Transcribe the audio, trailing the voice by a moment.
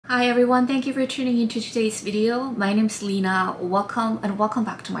Hi everyone, thank you for tuning into today's video. My name is Lena. Welcome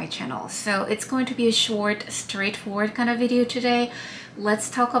back to my channel. So it's going to be a short, straightforward kind of video today. Let's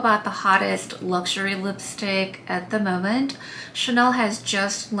talk about the hottest luxury lipstick at the moment. Chanel has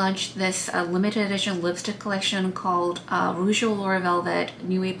just launched this limited edition lipstick collection called Rouge Allure Velvet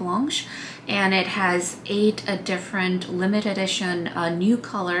Nuit Blanche, and it has 8 different limited edition new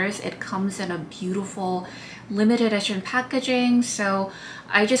colors. It comes in a beautiful limited edition packaging. So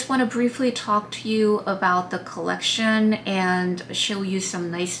I just want to briefly talk to you about the collection and show you some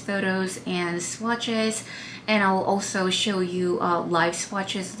nice photos and swatches, and I'll also show you live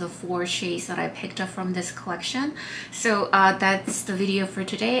swatches of the 4 shades that I picked up from this collection. So that's the video for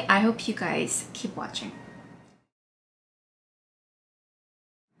today. I hope you guys keep watching.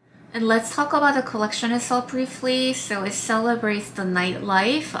 And let's talk about the collection itself briefly. So it celebrates the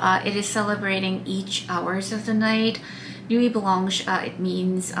nightlife. It is celebrating each hours of the night. Nuit Blanche, it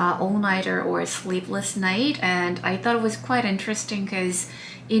means all-nighter or sleepless night. And I thought it was quite interesting because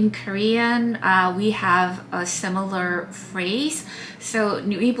in Korean, we have a similar phrase. So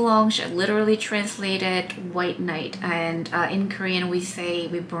Nuit Blanche literally translated white night. And in Korean, we say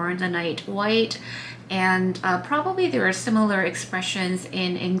we burn the night white. And probably there are similar expressions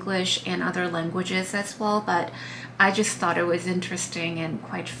in English and other languages as well, but I just thought it was interesting and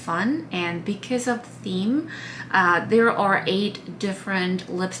quite fun. And because of the theme, there are 8 different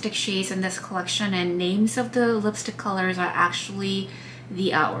lipstick shades in this collection, and names of the lipstick colors are actually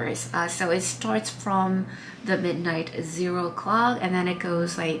the hours. So it starts from the midnight 0 o'clock, and then it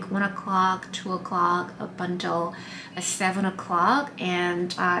goes like 1 o'clock, 2 o'clock, up until 7 o'clock.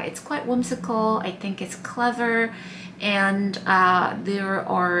 And it's quite whimsical. I think it's clever, and there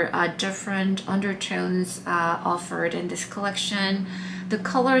are different undertones offered in this collection. The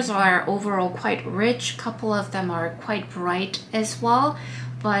colors are overall quite rich. A couple of them are quite bright as well.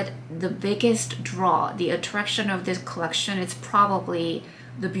 But the biggest draw, the attraction of this collection, is probably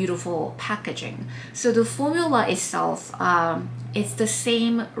the beautiful packaging. So the formula itself, it's the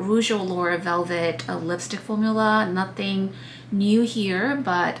same Rouge Allure Velvet lipstick formula, nothing new here,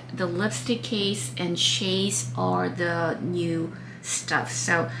 but the lipstick case and shades are the new stuff.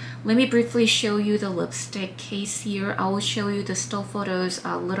 So let me briefly show you the lipstick case here. I will show you the still photos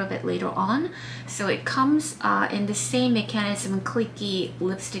a little bit later on. So it comes in the same mechanism, clicky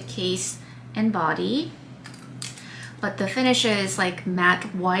lipstick case and body, but the finish is like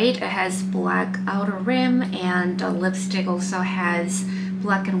matte white. It has black outer rim, and the lipstick also has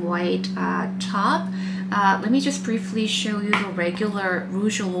black and white top. Let me just briefly show you the regular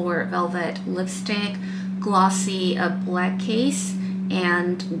Rouge Allure Velvet lipstick. Glossy black case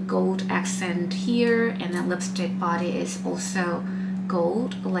and gold accent here, and the lipstick body is also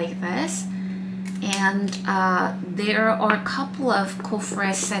gold like this. And there are a couple of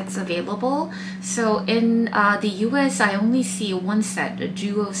coffret sets available. So in the US, I only see one set, a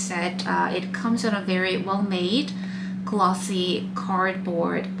duo set. It comes in a very well-made glossy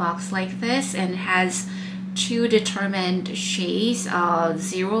cardboard box like this, and has 2 determined shades,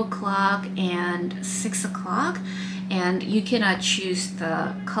 0 o'clock and 6 o'clock, and you cannot choose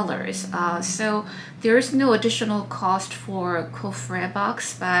the colors. So there's no additional cost for coffret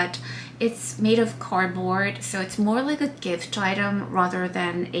box, but it's made of cardboard, so it's more like a gift item rather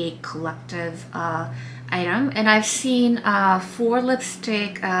than a collective item. And I've seen 4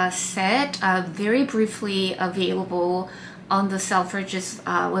 lipstick set very briefly available on the Selfridges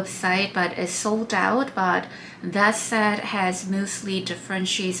website, but it's sold out. But that set has mostly different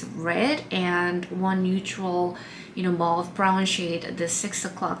shades of red and one neutral, mauve brown shade, the 6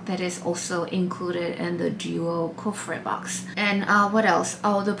 o'clock, that is also included in the duo coffret box. And what else?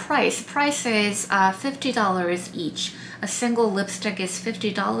 Oh, the price is $50 each. A single lipstick is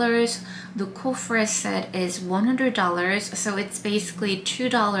 $50. The coffret set is $100, so it's basically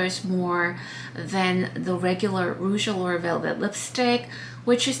 $2 more than the regular Rouge Allure Velvet lipstick,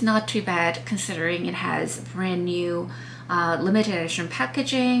 which is not too bad considering it has brand new limited edition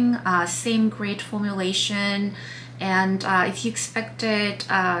packaging, same great formulation. And if you expected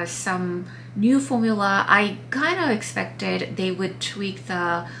some new formula, I kind of expected they would tweak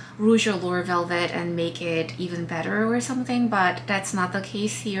the Rouge Allure Velvet and make it even better or something, but that's not the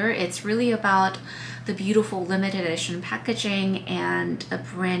case here. It's really about the beautiful limited edition packaging and a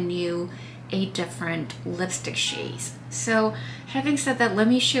brand new 8 different lipstick shades. So having said that, let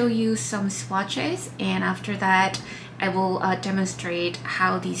me show you some swatches, and after that I will demonstrate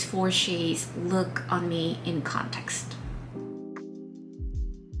how these 4 shades look on me in context.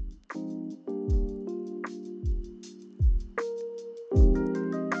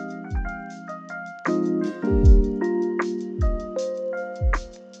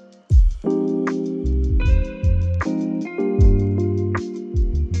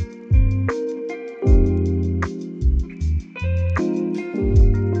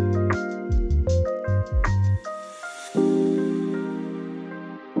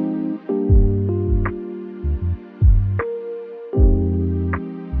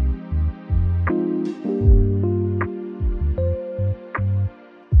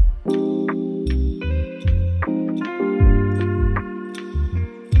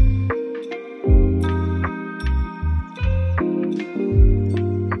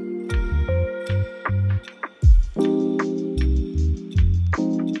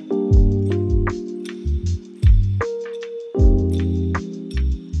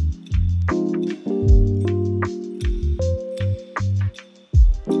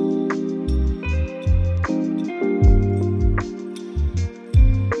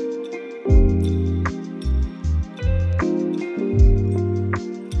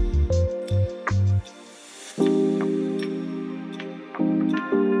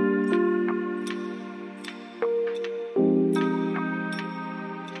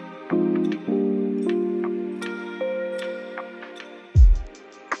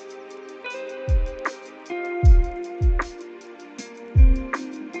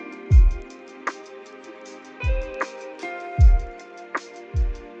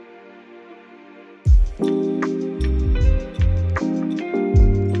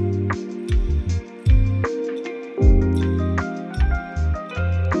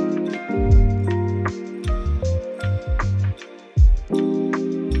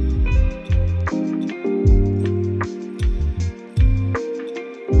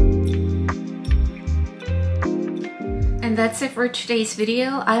 that's it for today's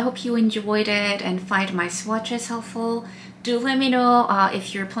video. I hope you enjoyed it and find my swatches helpful. Do let me know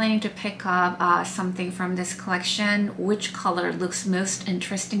if you're planning to pick up something from this collection, which color looks most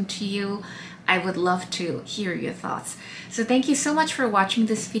interesting to you. I would love to hear your thoughts. So thank you so much for watching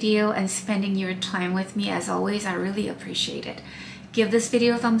this video and spending your time with me. As always, I really appreciate it. Give this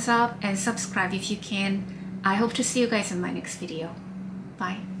video a thumbs up and subscribe if you can. I hope to see you guys in my next video.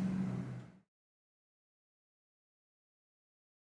 Bye.